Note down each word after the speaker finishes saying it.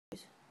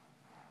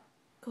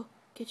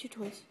get your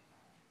toys.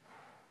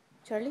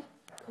 Charlie,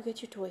 go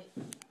get your toy.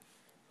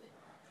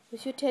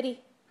 Where's your teddy?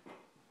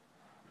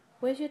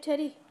 Where's your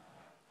teddy?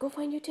 Go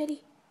find your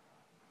teddy.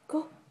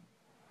 Go.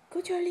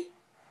 Go, Charlie.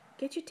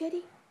 Get your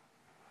teddy.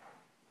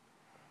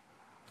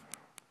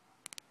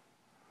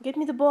 Get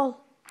me the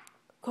ball.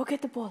 Go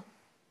get the ball.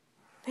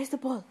 Where's the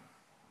ball?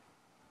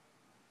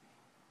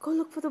 Go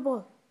look for the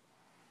ball.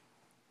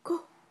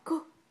 Go,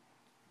 go.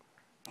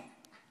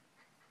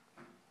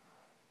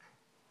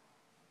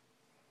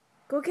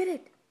 Go get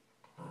it.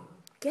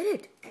 Get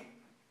it.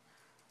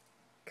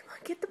 Come on,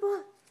 get the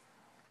ball.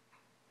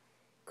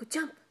 Go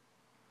jump.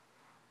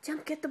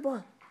 Jump, get the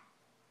ball.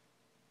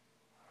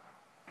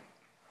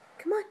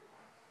 Come on.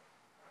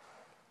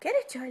 Get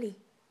it, Charlie.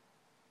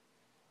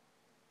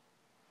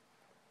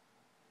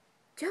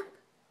 Jump.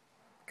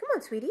 Come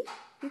on, sweetie.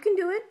 You can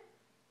do it.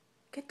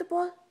 Get the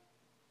ball.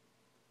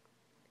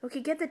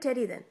 Okay, get the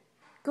teddy then.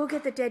 Go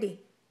get the teddy.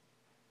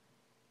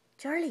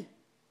 Charlie.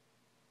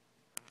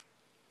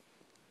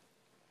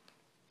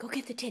 Go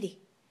get the teddy.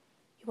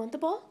 You want the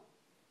ball?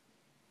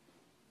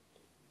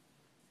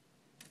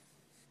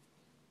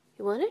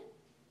 You want it?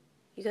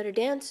 You gotta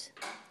dance.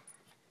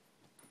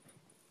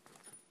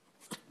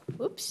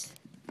 Whoops.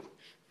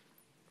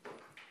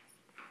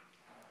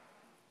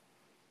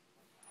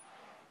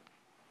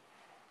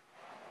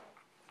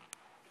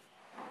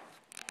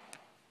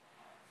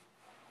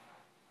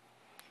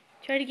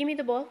 Charlie, give me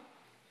the ball.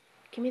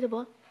 Give me the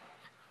ball.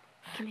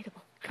 Give me the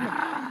ball. Come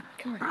on.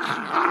 Come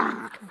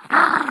on. Come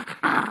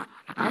on.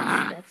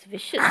 That's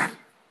vicious.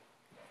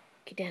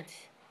 Okay, dance.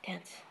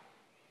 Dance.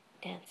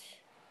 Dance.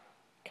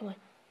 Come on.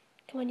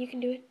 Come on, you can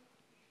do it.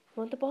 You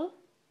want the ball?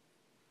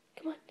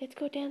 Come on, let's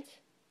go dance.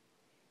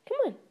 Come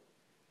on.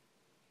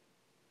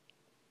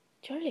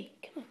 Charlie,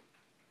 come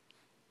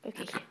on.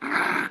 Okay, here.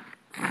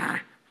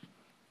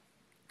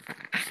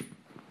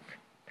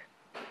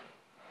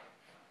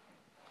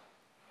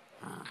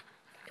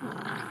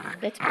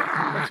 Let's play.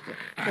 Let's play.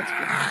 Let's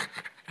play.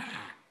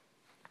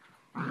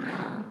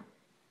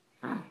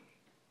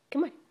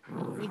 Come on.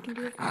 You can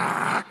do it.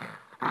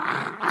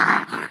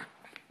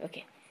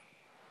 Okay.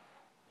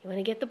 You want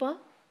to get the ball?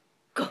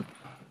 Go.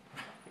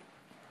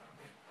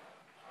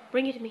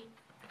 Bring it to me.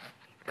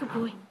 Good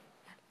boy.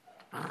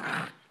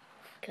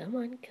 Come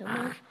on, come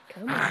on,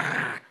 come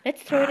on.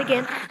 Let's throw it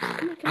again.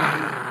 Come on, come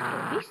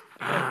on, come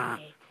on.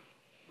 Hey.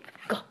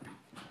 Go.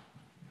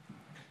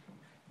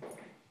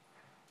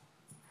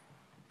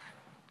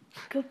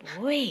 Good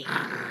boy.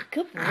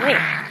 Good boy.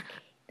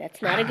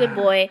 That's not a good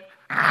boy.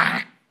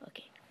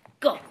 Okay,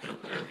 go.